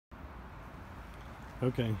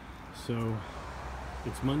Okay, so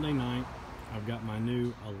it's Monday night. I've got my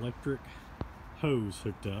new electric hose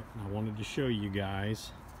hooked up. I wanted to show you guys,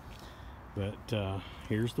 but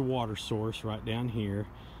here's the water source right down here.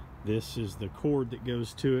 This is the cord that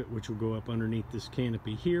goes to it, which will go up underneath this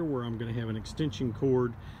canopy here, where I'm going to have an extension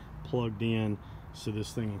cord plugged in so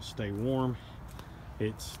this thing will stay warm.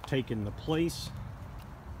 It's taken the place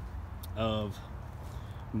of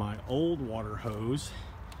my old water hose,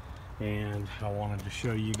 and I wanted to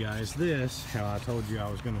show you guys this, how I told you I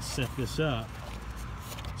was going to set this up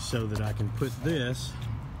so that I can put this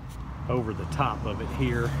over the top of it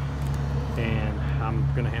here. And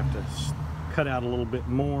I'm going to have to cut out a little bit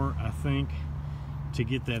more, I think, to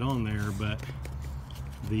get that on there, but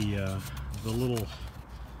the little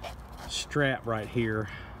strap right here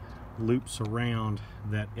loops around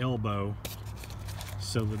that elbow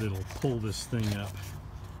so that it'll pull this thing up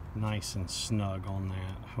nice and snug on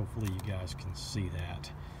that. Hopefully you guys can see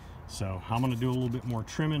that. So I'm going to do a little bit more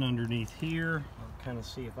trimming underneath here. I'll kind of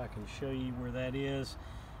see if I can show you where that is.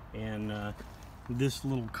 And this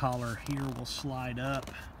little collar here will slide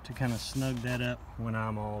up to kind of snug that up when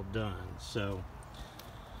I'm all done. So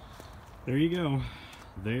there you go.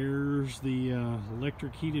 There's the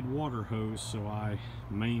electric heated water hose, so I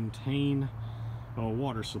maintain a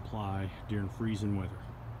water supply during freezing weather.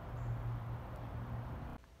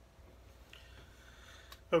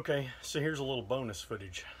 Okay, so here's a little bonus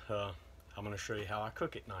footage. I'm going to show you how I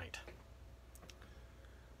cook at night.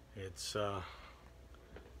 It's I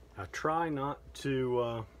try not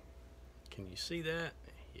to can you see that?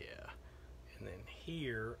 Yeah. And then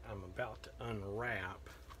here I'm about to unwrap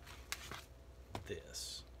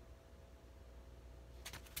this.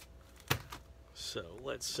 So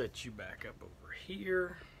let's set you back up over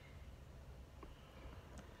here.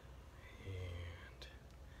 And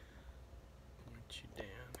point you down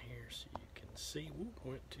here so you can see. Whoop,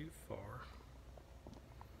 went too far.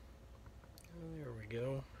 Oh, there we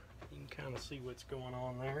go. You can kind of see what's going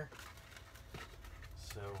on there.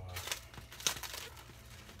 So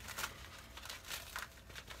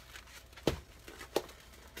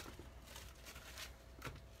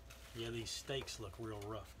yeah, these steaks look real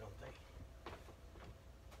rough, don't they?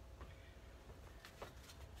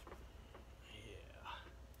 Yeah.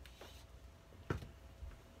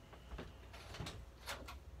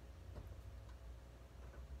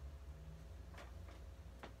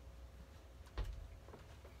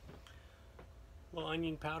 A little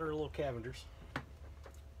onion powder, a little Cavender's.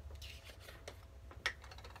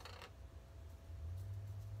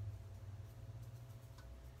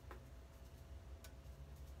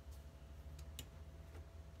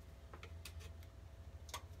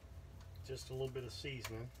 Just a little bit of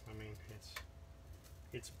seasoning. I mean,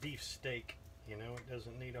 it's beef steak, you know, it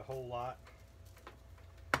doesn't need a whole lot.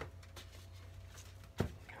 Kind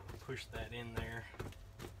of push that in there.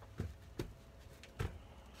 Flip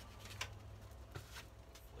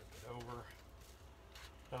it over.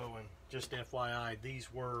 Oh, and just FYI,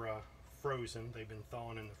 these were frozen. They've been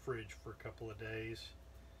thawing in the fridge for a couple of days,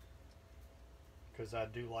 because I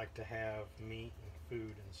do like to have meat and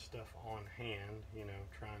food and stuff on hand, you know,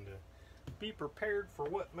 trying to be prepared for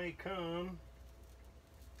what may come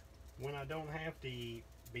when I don't have to eat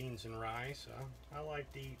beans and rice. I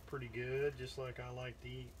like to eat pretty good, just like I like to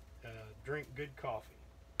eat, drink good coffee.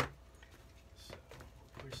 So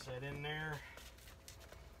push that in there,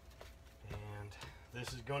 and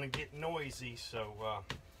this is going to get noisy, so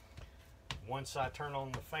once I turn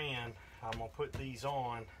on the fan, I'm going to put these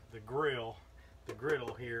on the griddle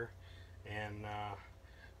here, and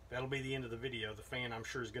that'll be the end of the video. The fan, I'm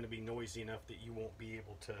sure, is going to be noisy enough that you won't be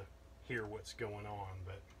able to hear what's going on,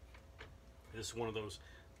 but this is one of those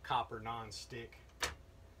copper non-stick.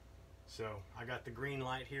 So I got the green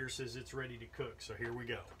light here, says it's ready to cook, so here we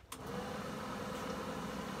go.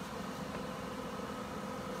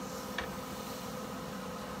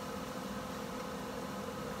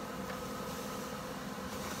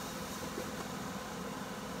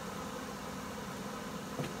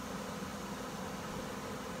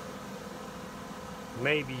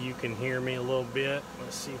 Maybe you can hear me a little bit.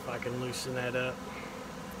 Let's see if I can loosen that up.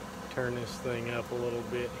 Turn this thing up a little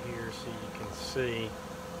bit here so you can see.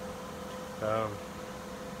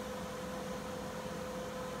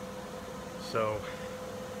 So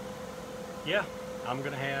yeah, I'm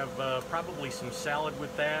gonna have probably some salad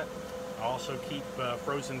with that. I also keep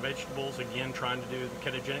frozen vegetables, again trying to do the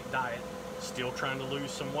ketogenic diet. Still trying to lose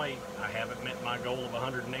some weight. I haven't met my goal of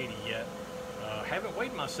 180 yet. Haven't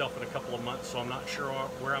weighed myself in a couple of months, so I'm not sure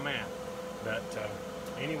where I'm at. But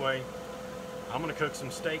anyway, I'm gonna cook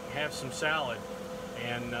some steak, have some salad,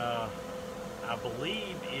 and I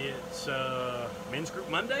believe it's Men's Group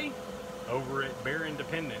Monday over at Bear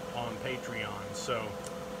Independent on Patreon. So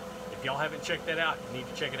if y'all haven't checked that out, you need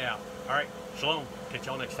to check it out. All right, shalom. Catch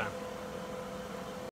y'all next time.